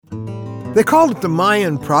They called it the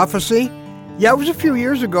Mayan prophecy. Yeah, it was a few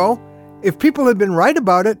years ago. If people had been right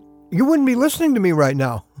about it, you wouldn't be listening to me right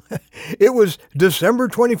now. It was December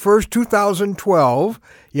 21st, 2012.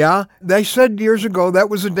 Yeah, they said years ago that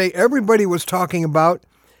was the day everybody was talking about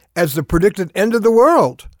as the predicted end of the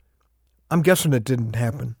world. I'm guessing it didn't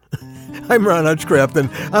happen. I'm Ron Hutchcraft, and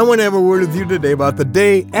I want to have a word with you today about the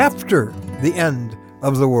day after the end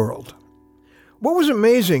of the world. What was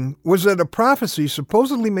amazing was that a prophecy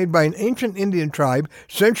supposedly made by an ancient Indian tribe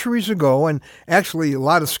centuries ago, and actually a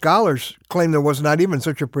lot of scholars claim there was not even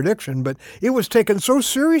such a prediction, but it was taken so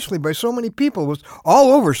seriously by so many people. It was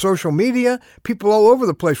all over social media. People all over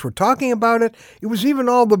the place were talking about it. It was even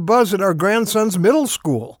all the buzz at our grandson's middle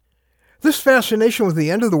school. This fascination with the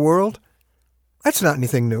end of the world, that's not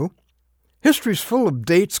anything new. History's full of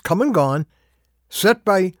dates come and gone, set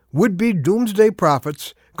by would-be doomsday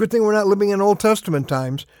prophets. Good thing we're not living in Old Testament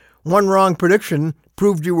times. One wrong prediction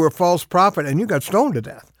proved you were a false prophet and you got stoned to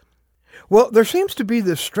death. Well, there seems to be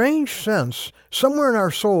this strange sense somewhere in our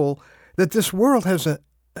soul that this world has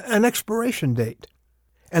an expiration date.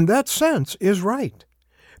 And that sense is right.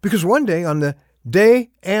 Because one day, on the day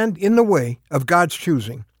and in the way of God's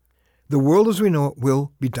choosing, the world as we know it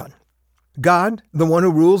will be done. God, the one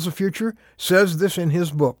who rules the future, says this in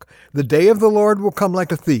his book: "The day of the Lord will come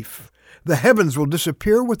like a thief. The heavens will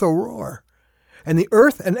disappear with a roar, and the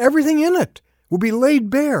earth and everything in it will be laid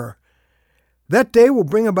bare. That day will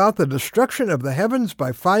bring about the destruction of the heavens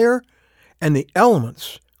by fire, and the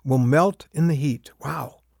elements will melt in the heat."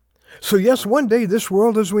 Wow. So yes, one day this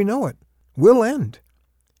world as we know it will end.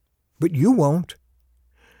 But you won't.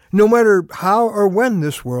 No matter how or when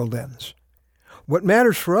this world ends. What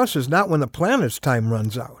matters for us is not when the planet's time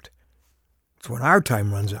runs out. It's when our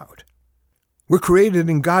time runs out. We're created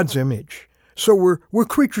in God's image, so we're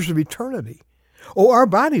creatures of eternity. Oh, our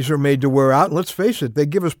bodies are made to wear out, and let's face it, they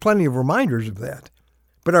give us plenty of reminders of that.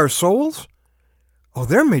 But our souls, oh,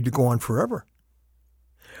 they're made to go on forever.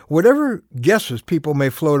 Whatever guesses people may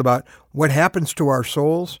float about what happens to our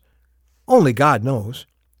souls, only God knows.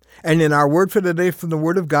 And in our word for today from the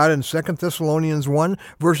Word of God in 2 Thessalonians 1,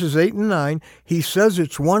 verses 8 and 9, he says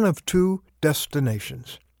it's one of two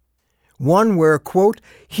destinations. One where, quote,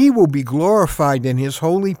 "he will be glorified in his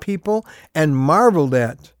holy people and marveled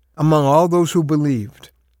at among all those who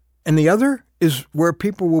believed." And the other is where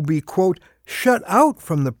people will be, quote, "shut out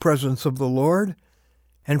from the presence of the Lord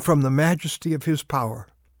and from the majesty of his power."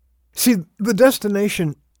 See, the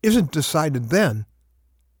destination isn't decided then.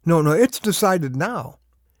 No, it's decided now,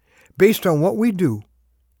 based on what we do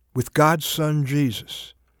with God's Son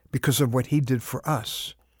Jesus, because of what he did for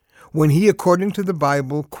us. When he, according to the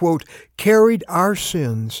Bible, quote, "carried our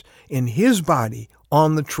sins in his body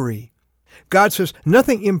on the tree." God says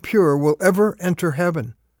nothing impure will ever enter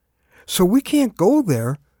heaven. So we can't go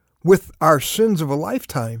there with our sins of a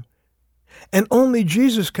lifetime. And only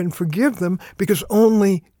Jesus can forgive them because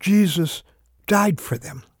only Jesus died for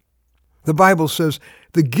them. The Bible says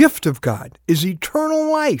the gift of God is eternal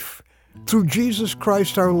life through Jesus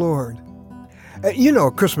Christ our Lord. You know,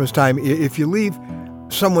 at Christmas time, if you leave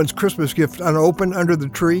someone's Christmas gift unopened under the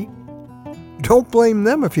tree, don't blame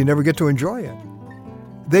them if you never get to enjoy it.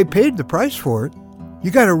 They paid the price for it.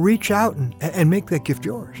 You got to reach out and make that gift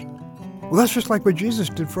yours. Well, that's just like what Jesus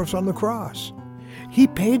did for us on the cross. He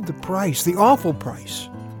paid the price, the awful price.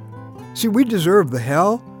 See, we deserve the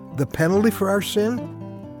hell, the penalty for our sin,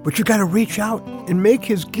 but you got to reach out and make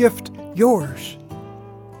his gift yours.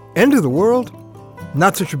 End of the world?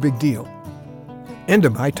 Not such a big deal. End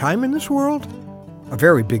of my time in this world? A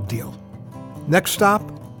very big deal. Next stop,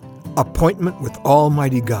 appointment with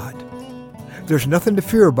Almighty God. There's nothing to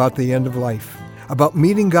fear about the end of life, about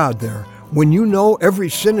meeting God there, when you know every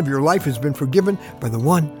sin of your life has been forgiven by the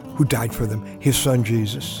one who died for them, his Son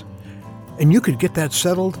Jesus. And you could get that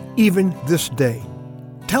settled even this day.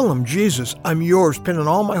 Tell him, "Jesus, I'm yours, pinning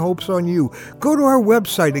all my hopes on you." Go to our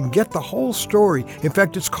website and get the whole story. In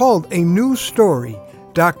fact, it's called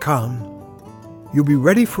anewstory.com. You'll be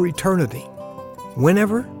ready for eternity,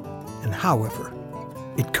 whenever and however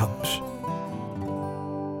it comes.